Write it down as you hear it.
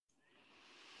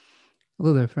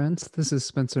Hello there, friends. This is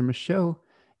Spencer Michaud,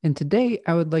 and today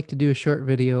I would like to do a short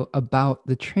video about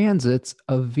the transits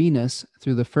of Venus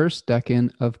through the first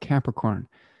decan of Capricorn.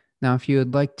 Now, if you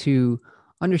would like to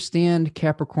understand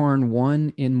Capricorn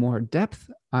 1 in more depth,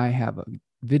 I have a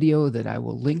video that I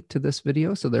will link to this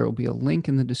video. So there will be a link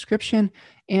in the description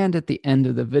and at the end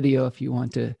of the video if you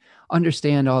want to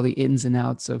understand all the ins and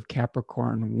outs of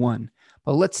Capricorn 1.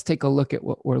 But let's take a look at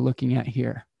what we're looking at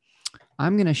here.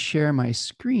 I'm going to share my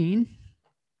screen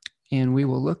and we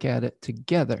will look at it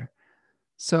together.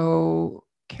 So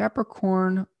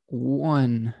Capricorn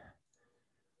 1,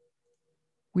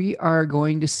 we are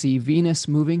going to see Venus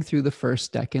moving through the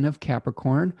first decan of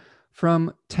Capricorn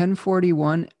from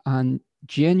 10:41 on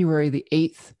January the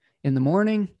 8th in the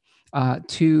morning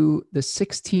to the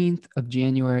 16th of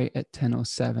January at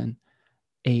 10:07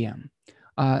 a.m.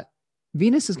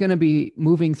 Venus is going to be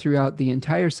moving throughout the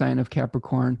entire sign of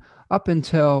Capricorn up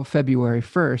until February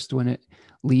 1st when it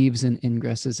leaves and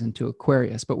ingresses into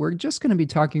Aquarius. But we're just going to be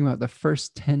talking about the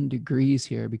first 10 degrees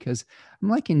here because I'm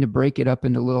liking to break it up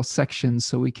into little sections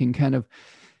so we can kind of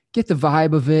get the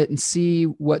vibe of it and see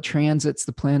what transits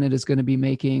the planet is going to be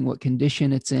making, what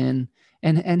condition it's in,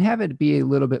 and have it be a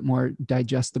little bit more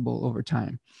digestible over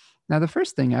time. Now, the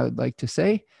first thing I would like to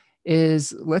say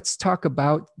is let's talk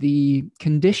about the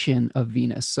condition of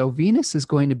Venus. So Venus is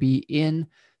going to be in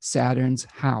Saturn's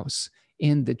house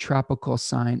in the tropical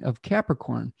sign of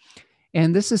Capricorn.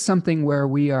 And this is something where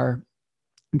we are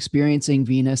experiencing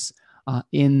Venus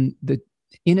in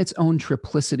its own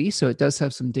triplicity. So it does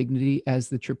have some dignity as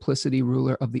the triplicity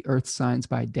ruler of the earth signs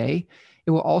by day.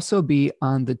 It will also be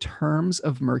on the terms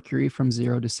of Mercury from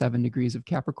 0 to 7 degrees of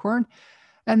Capricorn,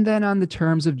 and then on the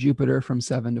terms of Jupiter from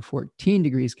 7 to 14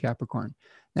 degrees Capricorn.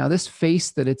 Now, this face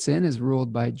that it's in is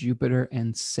ruled by Jupiter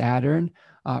and Saturn,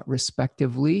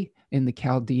 respectively, in the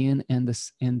Chaldean and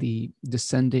the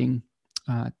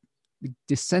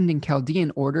descending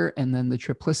Chaldean order, and then the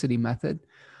triplicity method.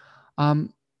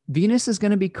 Venus is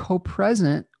going to be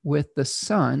co-present with the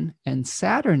Sun and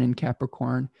Saturn in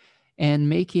Capricorn and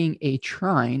making a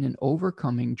trine, an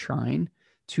overcoming trine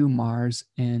to Mars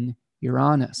and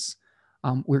Uranus.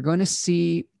 We're going to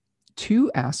see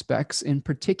two aspects in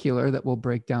particular that we'll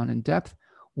break down in depth.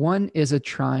 One is a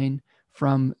trine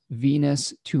from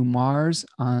Venus to Mars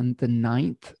on the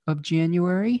 9th of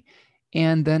January,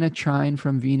 and then a trine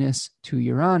from Venus to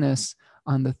Uranus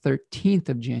on the 13th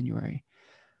of January.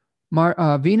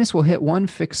 Venus will hit one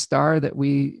fixed star that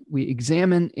we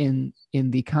examine in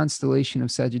the constellation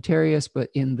of Sagittarius, but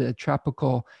in the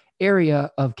tropical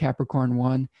area of Capricorn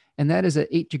 1, and that is at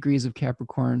 8 degrees of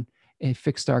Capricorn, a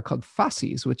fixed star called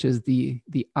Phases, which is the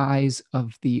eyes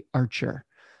of the archer.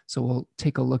 So we'll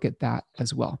take a look at that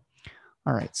as well.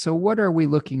 All right, so what are we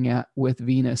looking at with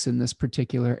Venus in this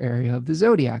particular area of the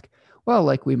zodiac? Well,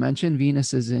 like we mentioned,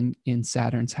 Venus is in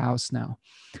Saturn's house now.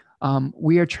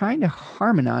 We are trying to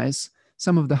harmonize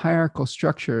some of the hierarchical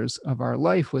structures of our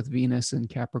life with Venus and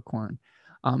Capricorn.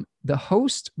 The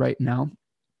host right now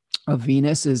of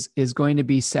Venus is going to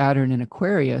be Saturn in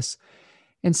Aquarius.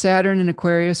 And Saturn in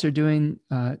Aquarius is doing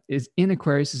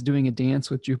a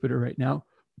dance with Jupiter right now.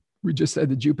 We just had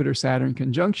the Jupiter-Saturn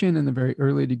conjunction in the very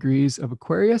early degrees of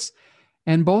Aquarius.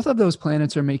 And both of those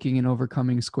planets are making an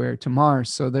overcoming square to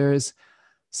Mars. So there's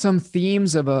some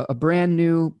themes of a brand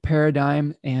new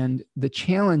paradigm and the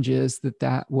challenges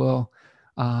that will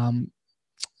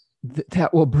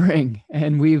bring.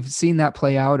 And we've seen that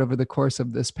play out over the course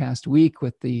of this past week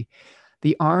with the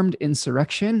armed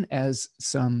insurrection as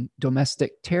some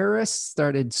domestic terrorists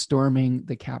started storming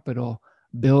the Capitol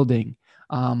building.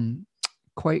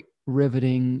 Quite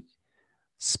riveting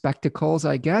spectacles,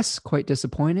 I guess. Quite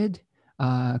disappointed,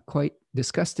 quite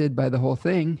disgusted by the whole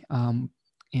thing,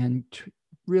 and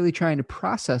really trying to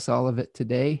process all of it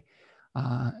today.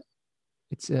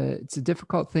 It's a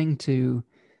difficult thing to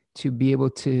be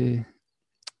able to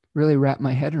really wrap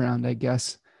my head around, I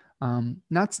guess.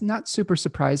 Not super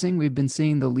surprising. We've been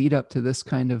seeing the lead up to this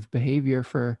kind of behavior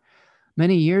for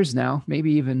many years now,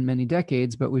 maybe even many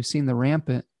decades, but we've seen the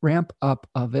ramp up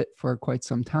of it for quite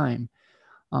some time.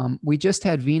 We just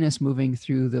had Venus moving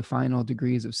through the final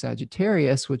degrees of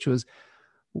Sagittarius, which was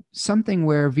something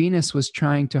where Venus was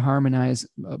trying to harmonize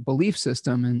a belief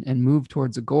system and move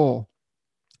towards a goal.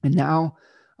 And now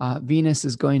Venus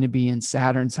is going to be in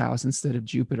Saturn's house instead of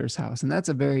Jupiter's house. And that's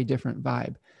a very different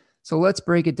vibe. So let's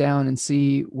break it down and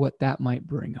see what that might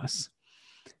bring us.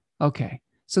 Okay,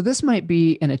 so this might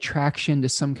be an attraction to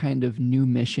some kind of new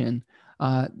mission.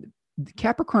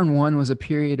 Capricorn 1 was a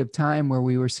period of time where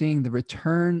we were seeing the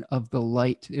return of the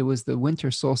light. It was the winter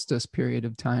solstice period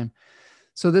of time.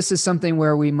 So this is something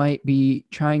where we might be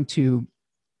trying to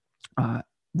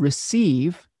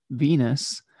receive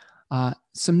Venus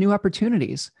some new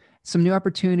opportunities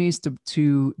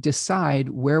to decide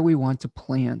where we want to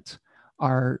plant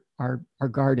our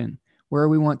garden, where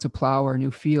we want to plow our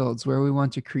new fields, where we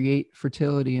want to create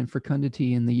fertility and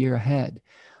fecundity in the year ahead.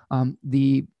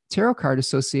 The tarot card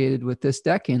associated with this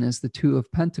decan is the Two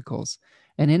of Pentacles.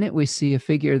 And in it, we see a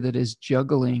figure that is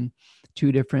juggling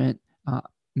two different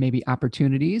maybe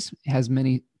opportunities, has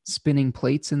many spinning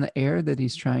plates in the air that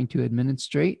he's trying to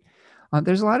administrate.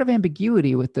 There's a lot of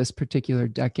ambiguity with this particular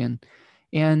decan.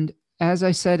 And as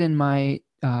I said in my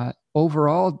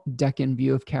overall decan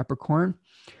view of Capricorn,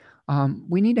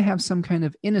 we need to have some kind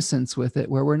of innocence with it,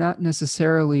 where we're not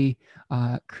necessarily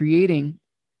creating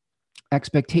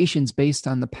expectations based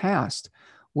on the past,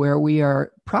 where we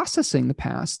are processing the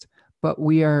past, but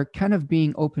we are kind of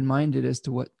being open-minded as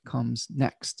to what comes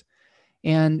next.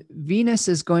 And Venus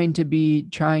is going to be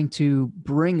trying to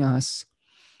bring us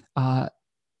an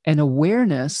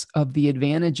awareness of the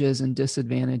advantages and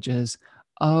disadvantages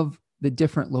of the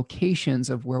different locations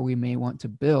of where we may want to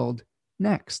build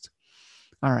next.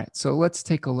 All right, so let's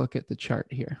take a look at the chart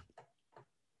here.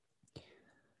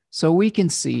 So we can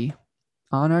see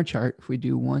on our chart, if we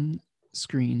do one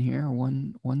screen here,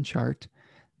 one chart,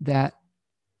 that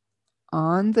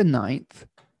on the 9th,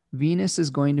 Venus is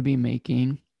going to be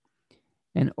making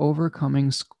an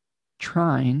overcoming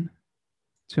trine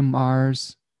to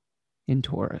Mars in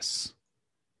Taurus.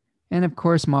 And of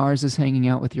course, Mars is hanging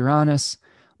out with Uranus.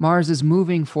 Mars is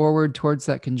moving forward towards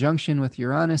that conjunction with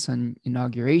Uranus on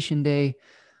Inauguration Day.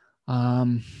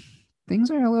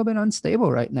 Things are a little bit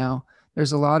unstable right now.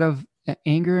 There's a lot of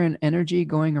anger and energy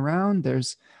going around.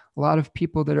 There's a lot of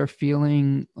people that are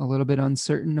feeling a little bit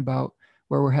uncertain about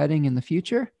where we're heading in the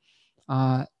future.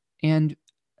 And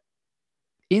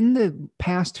in the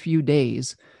past few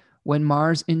days, when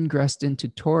Mars ingressed into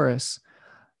Taurus,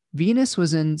 Venus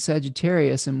was in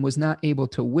Sagittarius and was not able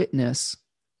to witness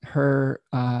her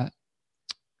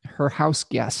house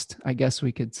guest, I guess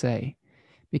we could say,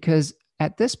 because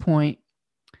at this point,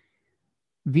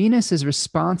 Venus is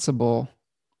responsible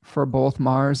for both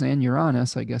Mars and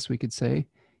Uranus, I guess we could say,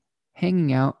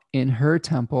 hanging out in her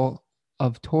temple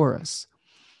of Taurus.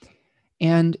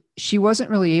 And she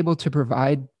wasn't really able to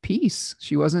provide peace.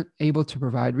 She wasn't able to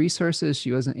provide resources.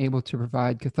 She wasn't able to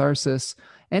provide catharsis,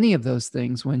 any of those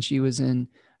things when she was in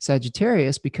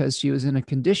Sagittarius, because she was in a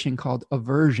condition called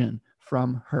aversion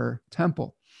from her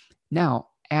temple. Now,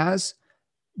 as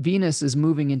Venus is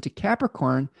moving into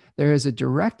Capricorn, there is a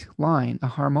direct line, a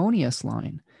harmonious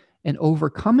line, an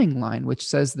overcoming line, which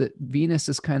says that Venus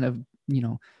is kind of,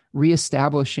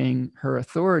 reestablishing her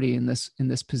authority in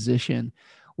this position,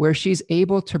 where she's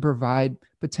able to provide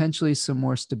potentially some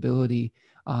more stability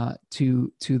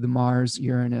to the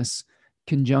Mars-Uranus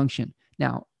conjunction.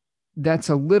 Now, that's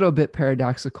a little bit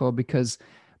paradoxical because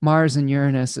Mars and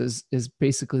Uranus is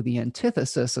basically the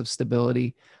antithesis of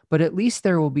stability, but at least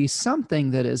there will be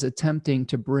something that is attempting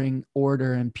to bring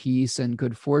order and peace and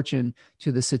good fortune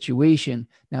to the situation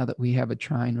now that we have a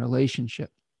trine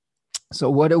relationship. So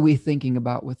what are we thinking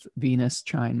about with Venus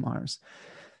trine Mars?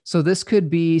 So this could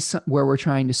be where we're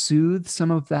trying to soothe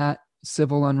some of that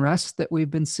civil unrest that we've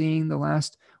been seeing the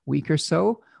last week or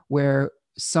so, where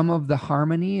some of the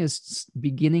harmony is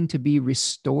beginning to be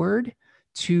restored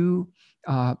to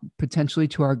potentially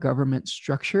to our government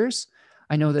structures.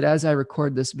 I know that as I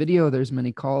record this video, there's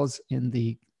many calls in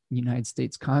the United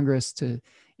States Congress to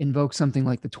invoke something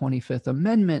like the 25th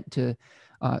Amendment to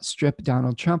strip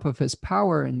Donald Trump of his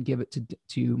power and give it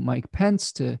to Mike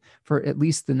Pence for at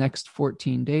least the next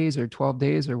 14 days or 12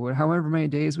 days or however many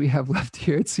days we have left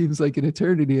here. It seems like an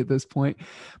eternity at this point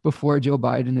before Joe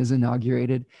Biden is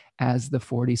inaugurated as the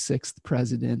 46th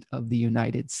president of the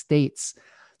United States.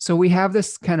 So we have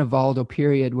this kind of volatile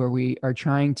period where we are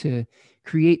trying to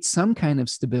create some kind of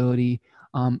stability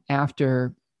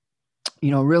after,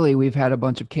 really we've had a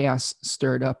bunch of chaos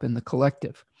stirred up in the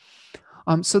collective.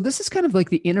 So this is kind of like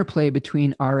the interplay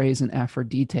between Ares and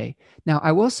Aphrodite. Now,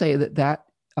 I will say that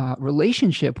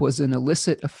relationship was an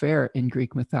illicit affair in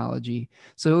Greek mythology.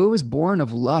 So it was born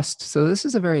of lust. So this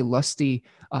is a very lusty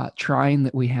trine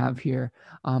that we have here.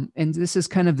 And this is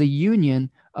kind of the union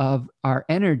of our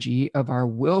energy, of our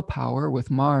willpower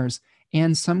with Mars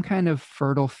and some kind of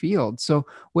fertile field. So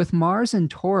with Mars and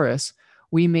Taurus,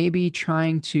 we may be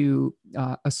trying to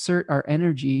assert our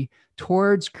energy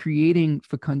towards creating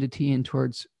fecundity and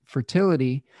towards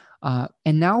fertility.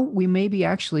 And now we may be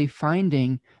actually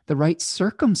finding the right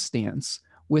circumstance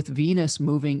with Venus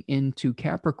moving into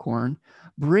Capricorn,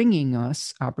 bringing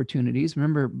us opportunities.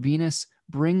 Remember, Venus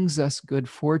brings us good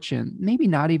fortune, maybe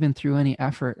not even through any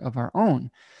effort of our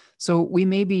own. So we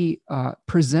may be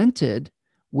presented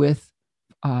with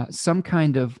some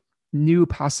kind of new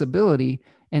possibility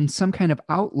and some kind of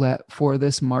outlet for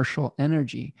this martial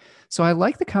energy. So I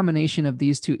like the combination of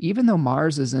these two. Even though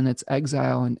Mars is in its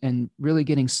exile and really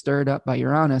getting stirred up by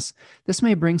Uranus, this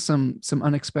may bring some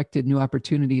unexpected new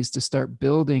opportunities to start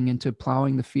building into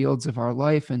plowing the fields of our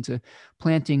life, into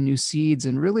planting new seeds,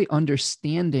 and really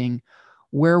understanding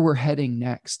where we're heading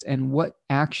next and what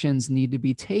actions need to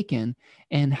be taken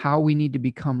and how we need to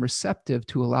become receptive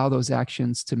to allow those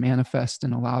actions to manifest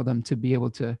and allow them to be able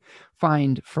to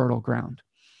find fertile ground.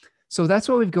 So that's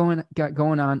what we've got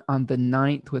going on the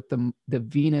 9th with the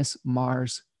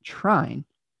Venus-Mars trine.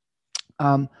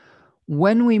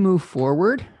 When we move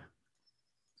forward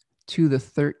to the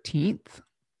 13th,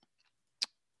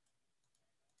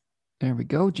 there we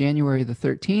go, January the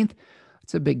 13th.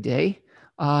 It's a big day.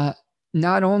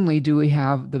 Not only do we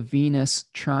have the Venus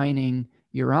trining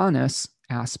Uranus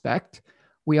aspect,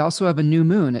 we also have a new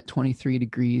moon at 23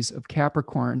 degrees of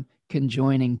Capricorn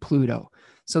conjoining Pluto.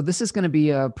 So this is going to be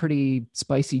a pretty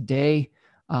spicy day.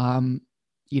 One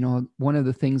of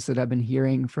the things that I've been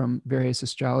hearing from various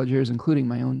astrologers, including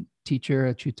my own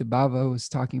teacher, Achyuta Bhava, was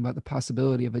talking about the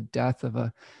possibility of a death of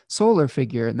a solar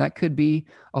figure. And that could be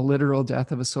a literal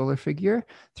death of a solar figure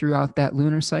throughout that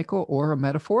lunar cycle, or a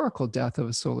metaphorical death of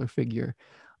a solar figure.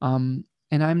 And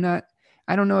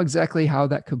I don't know exactly how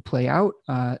that could play out.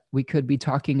 We could be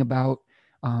talking about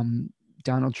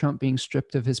Donald Trump being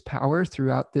stripped of his power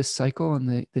throughout this cycle and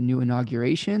the new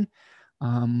inauguration.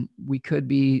 We could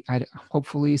be,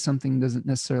 hopefully something doesn't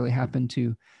necessarily happen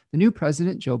to the new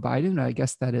president, Joe Biden. I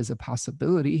guess that is a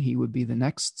possibility. He would be the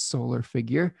next solar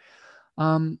figure.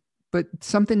 But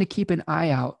something to keep an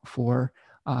eye out for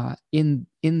in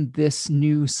this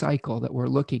new cycle that we're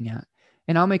looking at.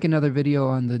 And I'll make another video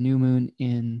on the new moon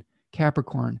in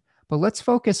Capricorn. But let's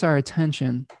focus our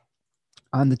attention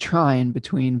on the trine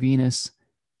between Venus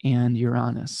and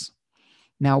Uranus.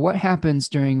 Now, what happens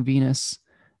during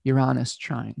Venus-Uranus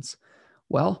trines?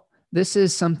 Well, this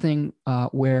is something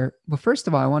where, well, first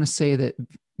of all, I want to say that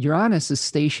Uranus is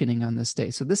stationing on this day.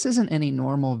 So this isn't any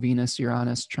normal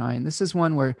Venus-Uranus trine. This is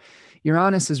one where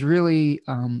Uranus is really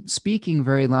speaking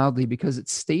very loudly because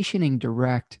it's stationing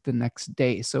direct the next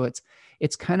day. So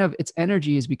it's kind of, its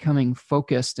energy is becoming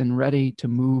focused and ready to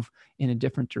move in a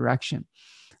different direction.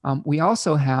 We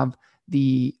also have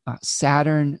the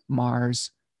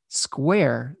Saturn-Mars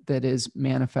square that is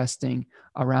manifesting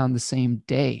around the same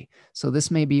day. So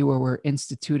this may be where we're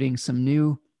instituting some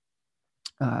new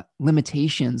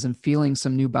limitations and feeling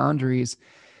some new boundaries,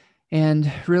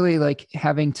 and really like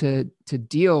having to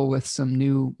deal with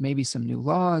maybe some new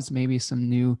laws, maybe some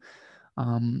new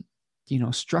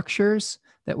structures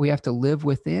that we have to live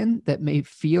within that may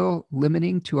feel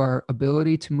limiting to our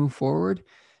ability to move forward.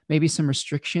 Maybe some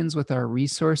restrictions with our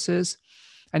resources.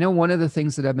 I know one of the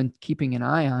things that I've been keeping an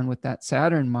eye on with that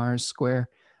Saturn-Mars square,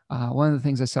 one of the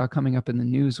things I saw coming up in the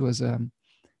news was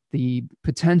the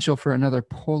potential for another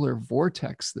polar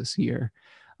vortex this year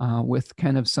with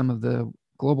kind of some of the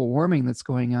global warming that's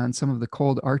going on. Some of the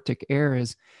cold Arctic air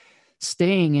is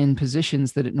staying in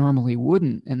positions that it normally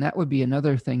wouldn't. And that would be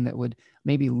another thing that would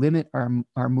maybe limit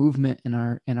our movement and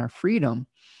our freedom.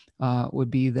 Would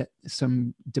be that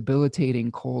some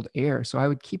debilitating cold air. So I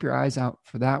would keep your eyes out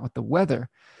for that with the weather.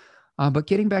 But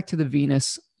getting back to the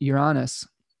Venus-Uranus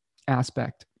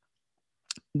aspect,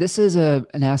 this is an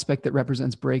aspect that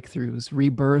represents breakthroughs,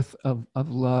 rebirth of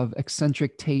love,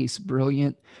 eccentric taste,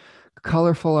 brilliant,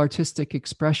 colorful artistic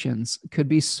expressions. It could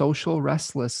be social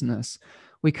restlessness.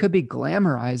 We could be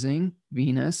glamorizing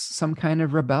Venus, some kind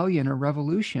of rebellion or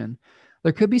revolution.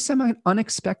 There could be some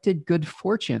unexpected good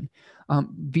fortune.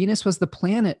 Venus was the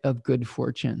planet of good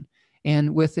fortune.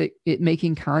 And with it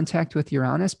making contact with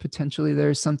Uranus, potentially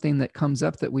there's something that comes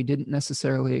up that we didn't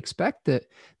necessarily expect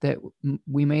that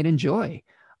we might enjoy.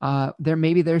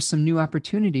 There's some new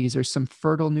opportunities or some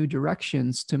fertile new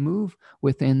directions to move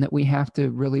within that we have to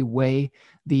really weigh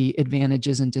the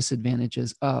advantages and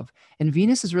disadvantages of. And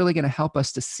Venus is really going to help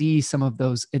us to see some of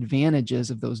those advantages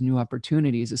of those new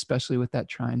opportunities, especially with that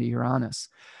trine to Uranus.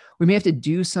 We may have to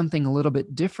do something a little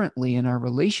bit differently in our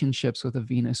relationships with a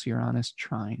Venus-Uranus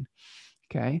trine.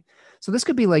 Okay. So this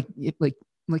could be like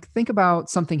think about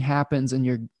something happens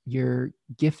and you're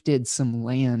gifted some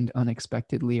land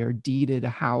unexpectedly or deeded a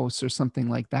house or something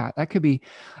like that. That could be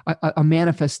a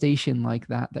manifestation like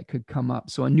that could come up.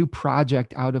 So a new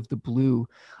project out of the blue,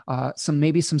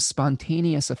 maybe some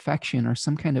spontaneous affection or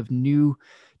some kind of new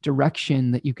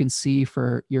direction that you can see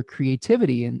for your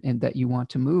creativity and that you want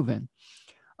to move in.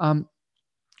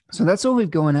 So that's what we've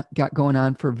got going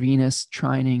on for Venus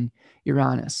trining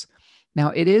Uranus.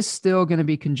 Now, it is still going to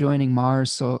be conjoining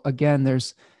Mars. So again,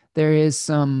 there's there is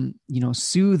some,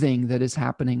 soothing that is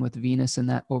happening with Venus in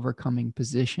that overcoming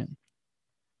position.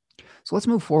 So let's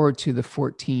move forward to the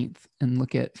 14th and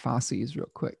look at Fasces real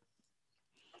quick.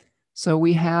 So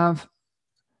we have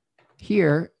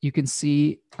here, you can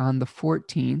see on the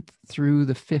 14th through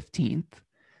the 15th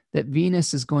that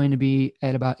Venus is going to be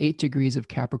at about 8 degrees of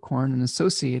Capricorn and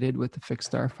associated with the fixed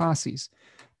star Fasces.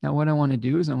 Now, what I want to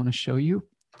do is I want to show you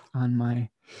on my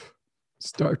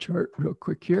star chart real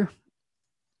quick here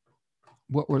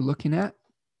what we're looking at.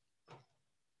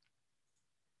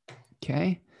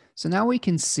 Okay, so now we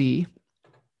can see,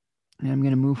 and I'm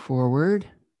going to move forward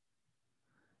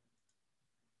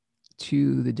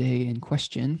to the day in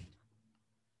question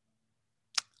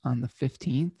on the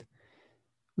 15th.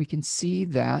 We can see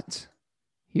that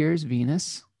here's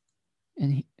Venus,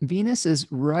 and Venus is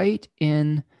right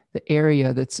in the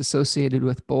area that's associated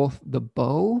with both the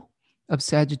bow of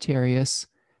Sagittarius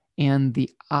and the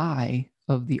eye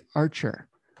of the archer.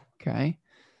 Okay,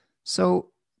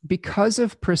 so because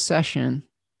of precession,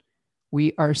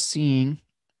 we are seeing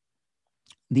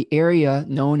the area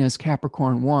known as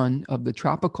Capricorn 1 of the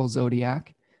tropical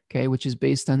zodiac, okay, which is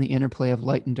based on the interplay of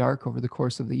light and dark over the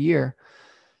course of the year,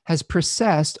 has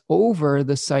precessed over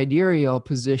the sidereal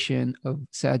position of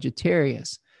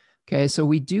Sagittarius. Okay, so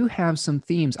we do have some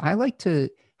themes. I like to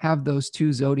have those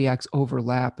two zodiacs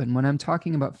overlap. And when I'm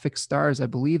talking about fixed stars, I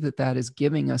believe that that is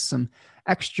giving us some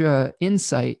extra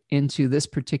insight into this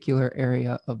particular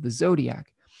area of the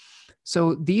zodiac.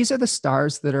 So these are the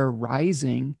stars that are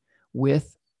rising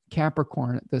with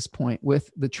Capricorn at this point, with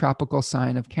the tropical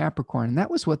sign of Capricorn. And that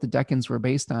was what the decans were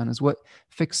based on, is what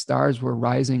fixed stars were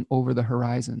rising over the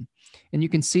horizon. And you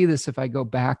can see this if I go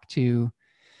back to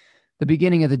the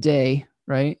beginning of the day,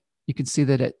 right? You can see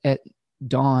that at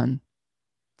dawn,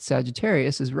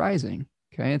 Sagittarius is rising.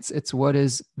 Okay, it's what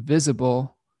is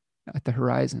visible at the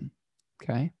horizon.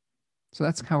 Okay, so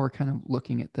that's how we're kind of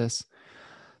looking at this.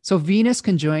 So Venus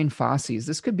conjoined Fasces.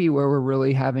 This could be where we're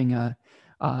really having a,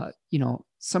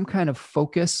 some kind of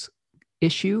focus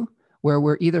issue where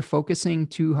we're either focusing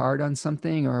too hard on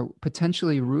something or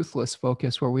potentially ruthless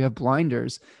focus where we have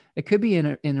blinders. It could be in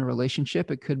a relationship.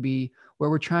 It could be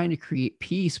where we're trying to create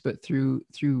peace, but through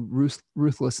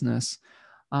ruthlessness.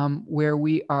 Where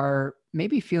we are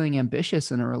maybe feeling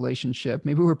ambitious in a relationship.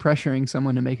 Maybe we're pressuring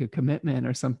someone to make a commitment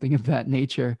or something of that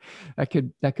nature. That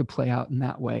could play out in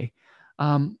that way.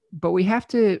 But we have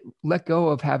to let go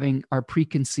of having our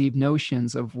preconceived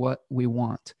notions of what we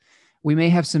want. We may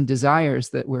have some desires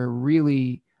that we're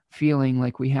really feeling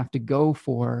like we have to go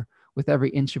for with every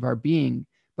inch of our being.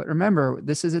 But remember,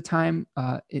 this is a time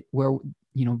where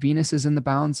Venus is in the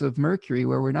bounds of Mercury,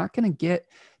 where we're not going to get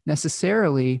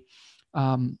necessarily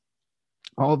all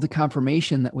of the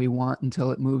confirmation that we want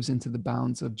until it moves into the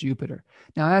bounds of Jupiter.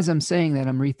 Now, as I'm saying that,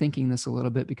 I'm rethinking this a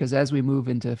little bit, because as we move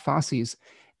into Fasces,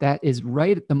 that is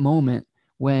right at the moment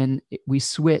when we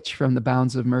switch from the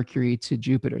bounds of Mercury to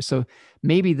Jupiter. So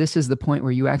maybe this is the point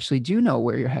where you actually do know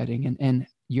where you're heading, and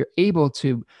you're able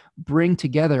to bring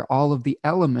together all of the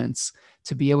elements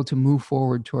to be able to move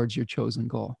forward towards your chosen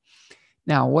goal.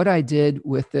 Now, what I did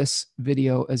with this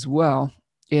video as well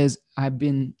is I've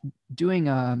been doing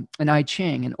an I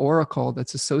Ching, an oracle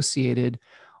that's associated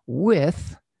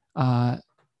with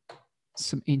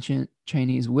some ancient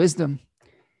Chinese wisdom.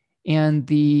 And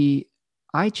the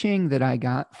I Ching that I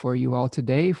got for you all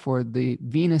today for the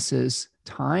Venus's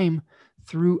time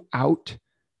throughout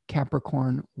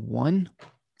Capricorn 1,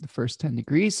 the first 10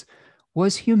 degrees,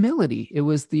 was humility. It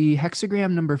was the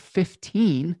hexagram number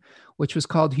 15, which was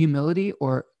called humility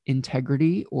or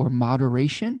integrity or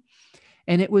moderation.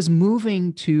 And it was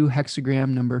moving to hexagram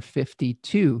number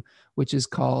 52, which is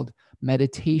called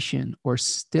meditation or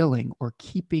stilling or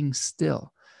keeping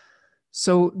still.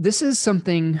 So this is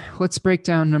something, let's break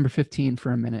down number 15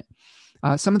 for a minute.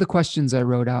 Some of the questions I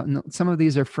wrote out, and some of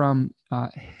these are from,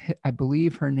 I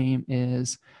believe her name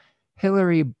is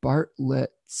Hilary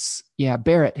Barrett's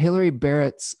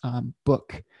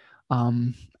book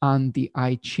on the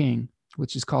I Ching,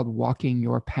 which is called Walking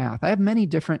Your Path. I have many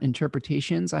different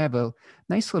interpretations. I have a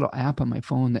nice little app on my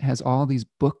phone that has all these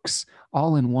books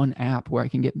all in one app where I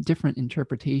can get different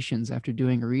interpretations after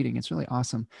doing a reading. It's really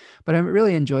awesome. But I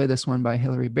really enjoy this one by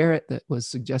Hilary Barrett that was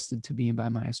suggested to me by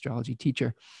my astrology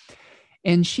teacher.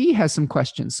 And she has some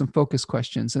questions, some focus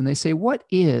questions. And they say, what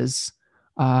is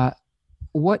the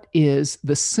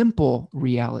simple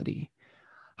reality?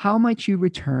 How might you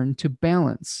return to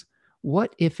balance?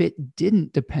 What if it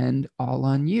didn't depend all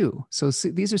on you? So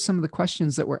these are some of the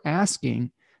questions that we're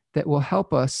asking that will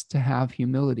help us to have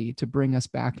humility, to bring us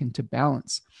back into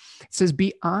balance. It says,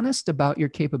 be honest about your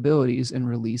capabilities and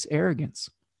release arrogance.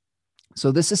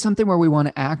 So this is something where we want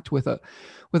to act with a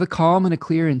calm and a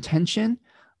clear intention,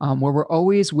 where we're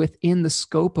always within the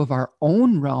scope of our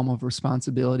own realm of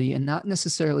responsibility and not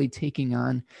necessarily taking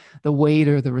on the weight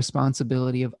or the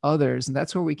responsibility of others. And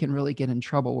that's where we can really get in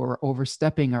trouble, where we're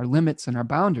overstepping our limits and our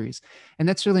boundaries. And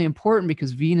that's really important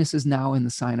because Venus is now in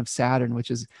the sign of Saturn, which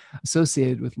is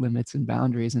associated with limits and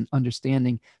boundaries and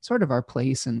understanding sort of our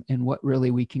place and what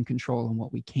really we can control and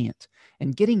what we can't.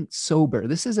 And getting sober.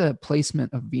 This is a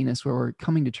placement of Venus where we're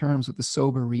coming to terms with the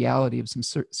sober reality of some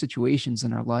situations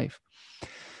in our life.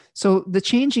 So the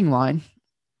changing line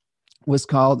was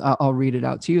called, I'll read it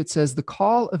out to you. It says, the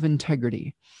call of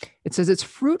integrity. It says it's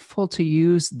fruitful to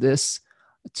use this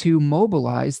to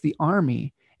mobilize the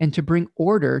army and to bring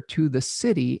order to the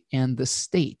city and the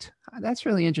state. That's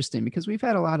really interesting because we've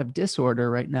had a lot of disorder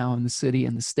right now in the city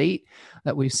and the state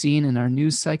that we've seen in our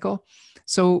news cycle.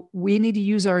 So we need to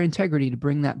use our integrity to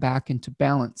bring that back into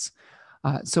balance.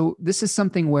 So this is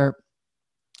something where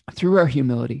through our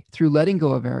humility, through letting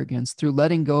go of arrogance, through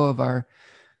letting go of our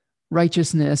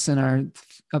righteousness and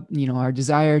our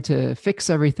desire to fix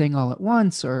everything all at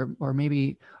once, or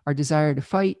maybe our desire to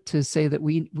fight, to say that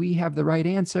we have the right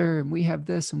answer and we have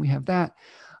this and we have that.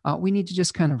 We need to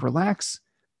just kind of relax,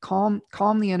 calm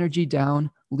the energy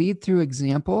down, lead through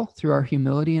example, through our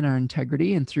humility and our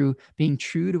integrity, and through being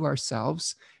true to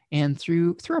ourselves, and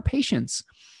through our patience.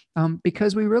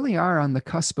 Because we really are on the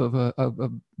cusp of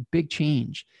a big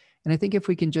change. And I think if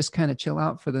we can just kind of chill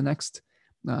out for the next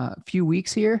few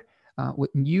weeks here,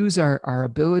 use our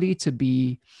ability to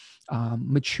be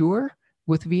mature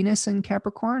with Venus and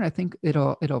Capricorn, I think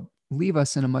it'll leave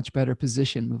us in a much better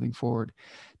position moving forward.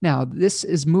 Now, this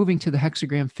is moving to the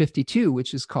hexagram 52,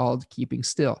 which is called keeping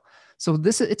still. So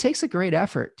it takes a great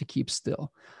effort to keep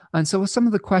still. And so some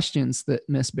of the questions that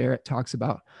Miss Barrett talks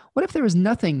about: what if there was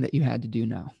nothing that you had to do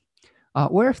now?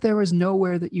 What if there was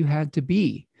nowhere that you had to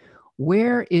be?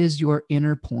 Where is your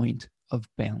inner point of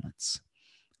balance?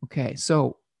 Okay,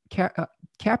 so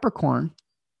Capricorn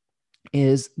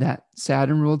is that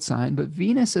Saturn-ruled sign, but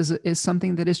Venus is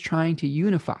something that is trying to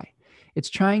unify. It's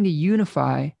trying to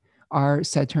unify our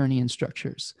Saturnian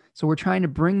structures. So we're trying to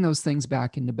bring those things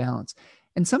back into balance.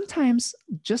 And sometimes,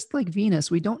 just like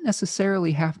Venus, we don't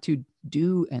necessarily have to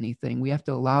do anything. We have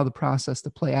to allow the process to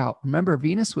play out. Remember,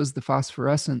 Venus was the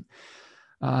phosphorescent,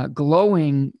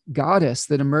 glowing goddess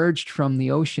that emerged from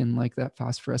the ocean like that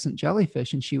phosphorescent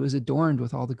jellyfish. And she was adorned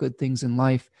with all the good things in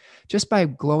life just by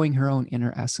glowing her own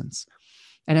inner essence.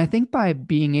 And I think by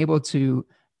being able to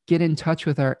get in touch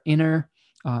with our inner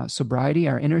sobriety,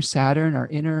 our inner Saturn, our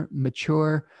inner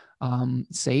mature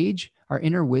sage, our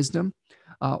inner wisdom,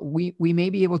 we may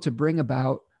be able to bring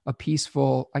about a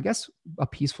peaceful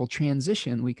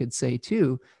transition, we could say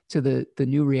too, to the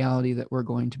new reality that we're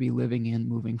going to be living in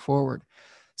moving forward.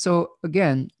 So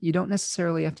again, you don't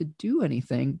necessarily have to do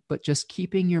anything, but just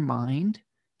keeping your mind,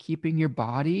 keeping your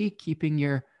body,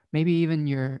 keeping maybe even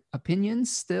your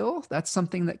opinions still. That's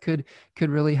something that could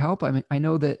really help. I mean, I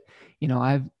know that,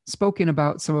 I've spoken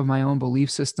about some of my own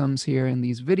belief systems here in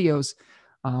these videos,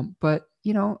 but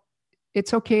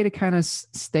it's okay to kind of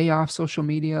stay off social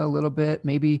media a little bit,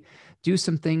 maybe do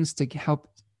some things to help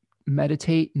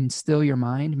meditate and still your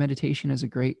mind. Meditation is a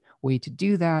great way to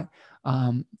do that.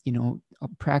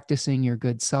 Practicing your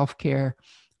good self-care,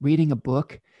 reading a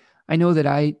book. I know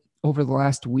that over the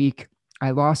last week, I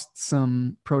lost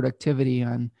some productivity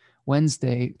on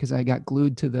Wednesday because I got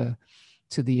glued to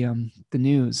the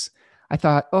news. I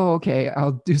thought, oh, okay,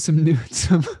 I'll do some news.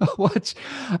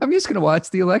 I'm just going to watch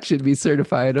the election be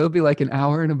certified. It'll be like an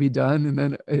hour and it'll be done.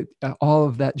 And then all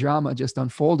of that drama just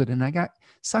unfolded, and I got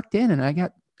sucked in, and I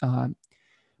got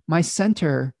my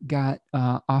center got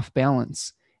off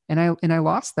balance. And I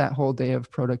lost that whole day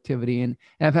of productivity. And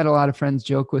I've had a lot of friends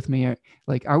joke with me,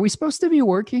 like, are we supposed to be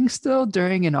working still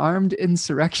during an armed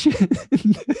insurrection?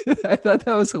 I thought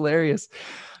that was hilarious.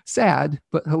 Sad,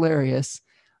 but hilarious.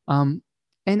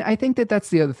 And I think that that's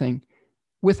the other thing.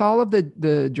 With all of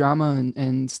the drama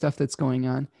and stuff that's going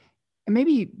on, and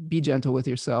maybe be gentle with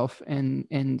yourself,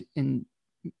 and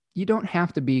you don't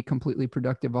have to be completely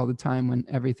productive all the time when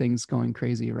everything's going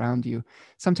crazy around you.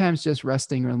 Sometimes just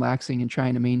resting, relaxing, and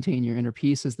trying to maintain your inner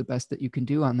peace is the best that you can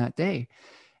do on that day.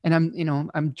 And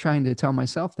I'm trying to tell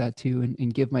myself that too,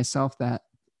 and give myself that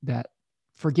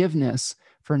forgiveness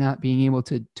for not being able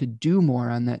to do more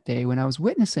on that day when I was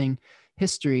witnessing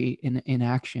history in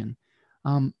action.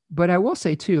 But I will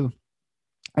say too,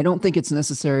 I don't think it's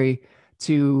necessary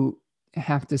to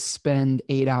have to spend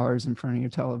 8 hours in front of your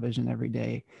television every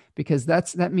day, because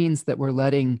that means that we're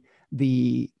letting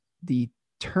the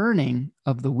turning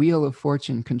of the wheel of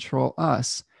fortune control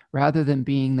us, rather than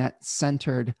being that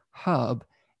centered hub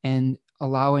and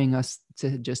allowing us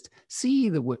to just see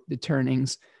the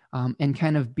turnings, and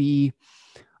kind of be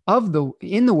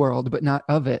in the world, but not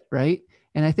of it, right?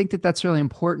 And I think that that's really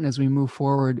important as we move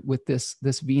forward with this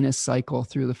Venus cycle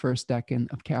through the first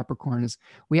decan of Capricorn. Is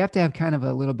we have to have kind of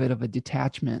a little bit of a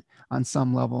detachment on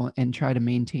some level and try to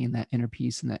maintain that inner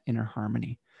peace and that inner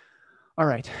harmony. All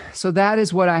right, so that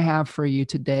is what I have for you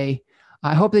today.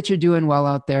 I hope that you're doing well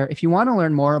out there. If you want to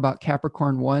learn more about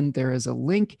Capricorn 1, there is a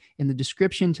link in the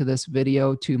description to this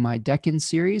video to my Decan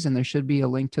series, and there should be a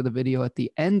link to the video at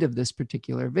the end of this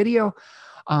particular video.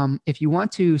 If you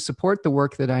want to support the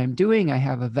work that I am doing, I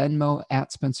have a Venmo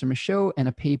at Spencer Michaud and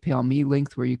a PayPal Me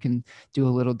link where you can do a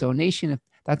little donation. If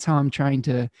that's how I'm trying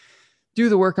to do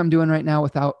the work I'm doing right now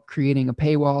without creating a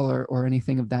paywall or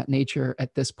anything of that nature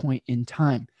at this point in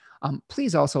time.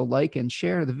 Please also like and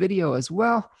share the video as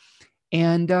well.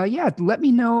 And yeah, let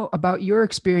me know about your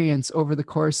experience over the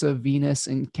course of Venus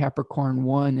and Capricorn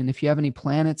 1. And if you have any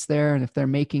planets there and if they're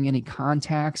making any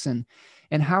contacts, and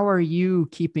how are you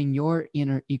keeping your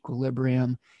inner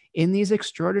equilibrium in these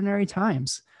extraordinary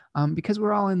times? Because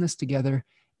we're all in this together.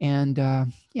 And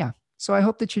yeah, so I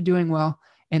hope that you're doing well,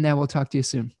 and we'll talk to you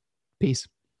soon. Peace.